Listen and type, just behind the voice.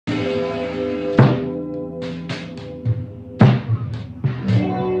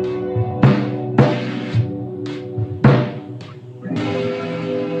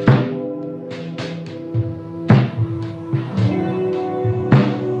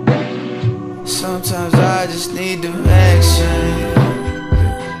Sometimes I just need direction.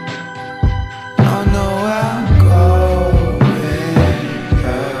 Don't know where I'm going.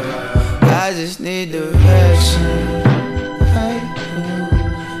 I just need direction.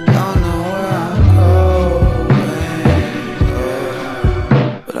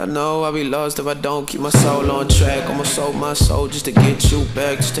 I know I'll be lost if I don't keep my soul on track. I'ma sold my soul just to get you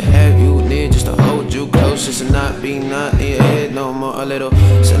back, just to have you near, just to hold you close, just to not be not in your head no more. A little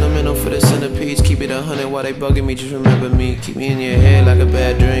sentimental for the centipedes, keep it 100 while they bugging me. Just remember me, keep me in your head like a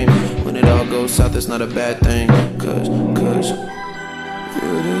bad dream. When it all goes south, it's not a bad thing. Cause you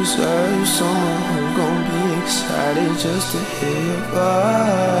deserve someone who's gon' be excited just to hear your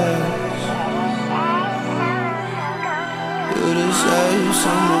voice. You deserve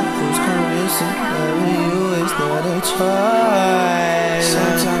someone who's convincing loving you is not a choice.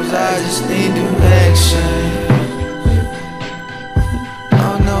 Sometimes I just need direction.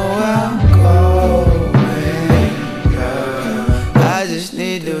 Don't know where I'm going. I just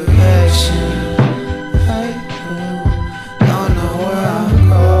need direction. Don't know where I'm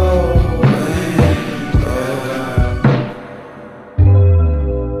going.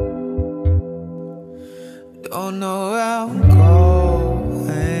 Don't know where I'm going.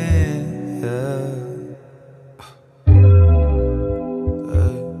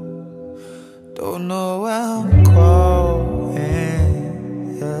 Don't know where I'm going.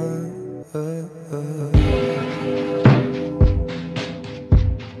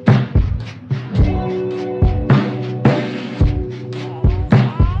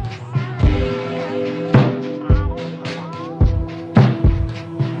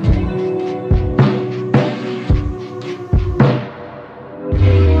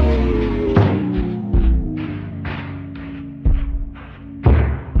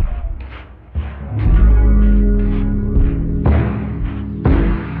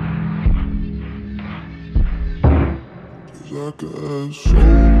 I could have so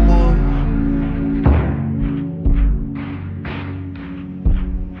much,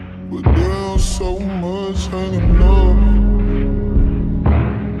 but there's so much hanging up.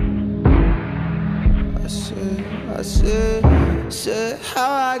 I said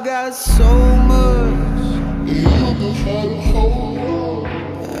how I got so much. You could have the whole world.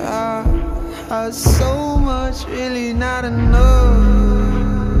 How so much really not enough.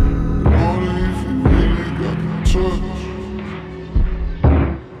 Only if you really got the touch.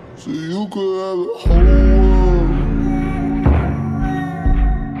 So you could have the whole world,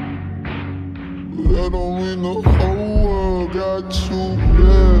 but that don't mean the whole world got you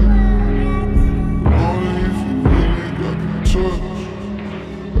bad. Only if you really got the touch.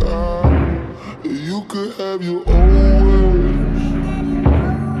 You could have your own ways,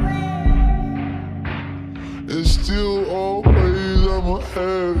 and still always I'ma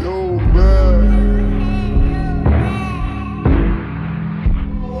have your back.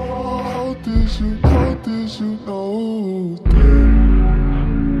 How did you know that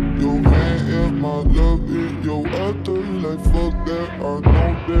your man and my love is your other? Like fuck that, I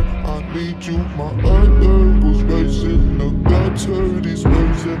know that I need you, my other. Goes space in the gutter, these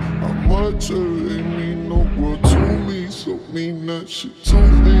words that I mutter, they mean no word to me, so mean that shit to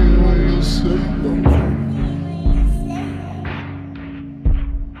me when you say I'm